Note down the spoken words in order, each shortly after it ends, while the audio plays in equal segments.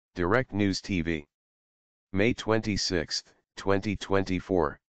Direct News TV. May 26,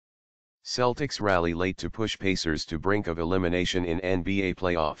 2024. Celtics rally late to push Pacers to brink of elimination in NBA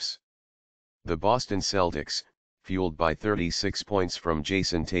playoffs. The Boston Celtics, fueled by 36 points from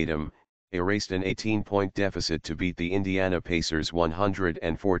Jason Tatum, erased an 18-point deficit to beat the Indiana Pacers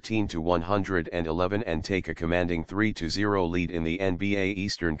 114-111 and take a commanding 3-0 lead in the NBA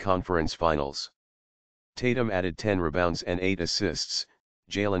Eastern Conference Finals. Tatum added 10 rebounds and 8 assists,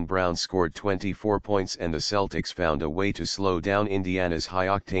 Jaylen Brown scored 24 points, and the Celtics found a way to slow down Indiana's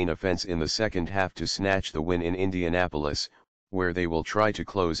high-octane offense in the second half to snatch the win in Indianapolis, where they will try to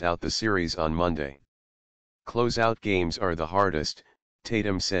close out the series on Monday. "Closeout games are the hardest,"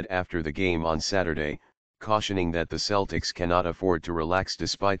 Tatum said after the game on Saturday, cautioning that the Celtics cannot afford to relax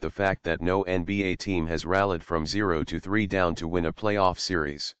despite the fact that no NBA team has rallied from 0-3 down to win a playoff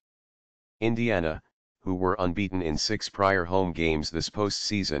series. Indiana, who were unbeaten in 6 prior home games this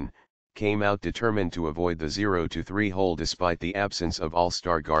postseason, came out determined to avoid the 0-3 hole despite the absence of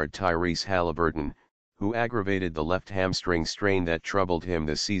All-Star guard Tyrese Haliburton, who aggravated the left hamstring strain that troubled him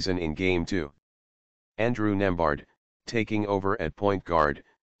this season in Game 2. Andrew Nembhard, taking over at point guard,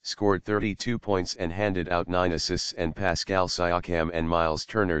 scored 32 points and handed out 9 assists, and Pascal Siakam and Miles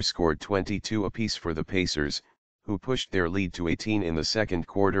Turner scored 22 apiece for the Pacers, who pushed their lead to 18 in the second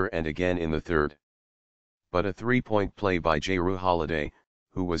quarter and again in the third. But a 3-point play by Jrue Holiday,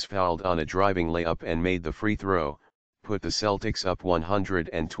 who was fouled on a driving layup and made the free throw, put the Celtics up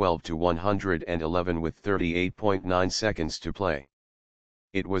 112-111 with 38.9 seconds to play.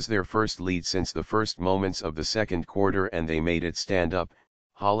 It was their first lead since the first moments of the second quarter, and they made it stand up,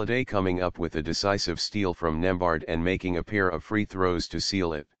 Holiday coming up with a decisive steal from Nembhard and making a pair of free throws to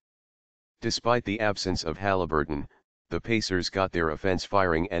seal it. Despite the absence of Haliburton, the Pacers got their offense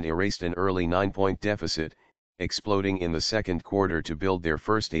firing and erased an early 9-point deficit, exploding in the second quarter to build their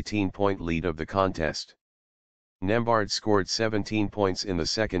first 18-point lead of the contest. Nembhard scored 17 points in the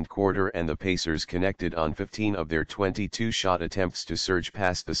second quarter, and the Pacers connected on 15 of their 22 shot attempts to surge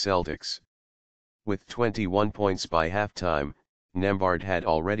past the Celtics. With 21 points by halftime, Nembhard had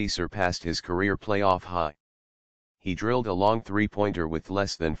already surpassed his career playoff high. He drilled a long three-pointer with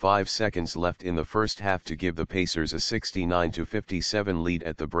less than 5 seconds left in the first half to give the Pacers a 69-57 lead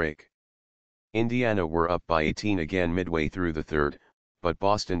at the break. Indiana were up by 18 again midway through the third, but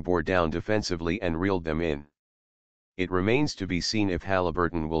Boston bore down defensively and reeled them in. It remains to be seen if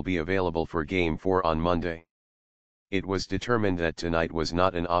Haliburton will be available for Game 4 on Monday. It was determined that tonight was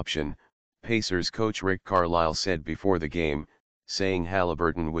not an option, Pacers coach Rick Carlisle said before the game, saying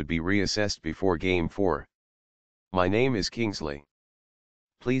Haliburton would be reassessed before Game 4. "My name is Kingsley.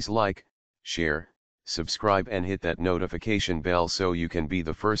 Please like, share, subscribe and hit that notification bell so you can be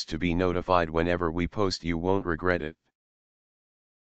the first to be notified whenever we post. You won't regret it."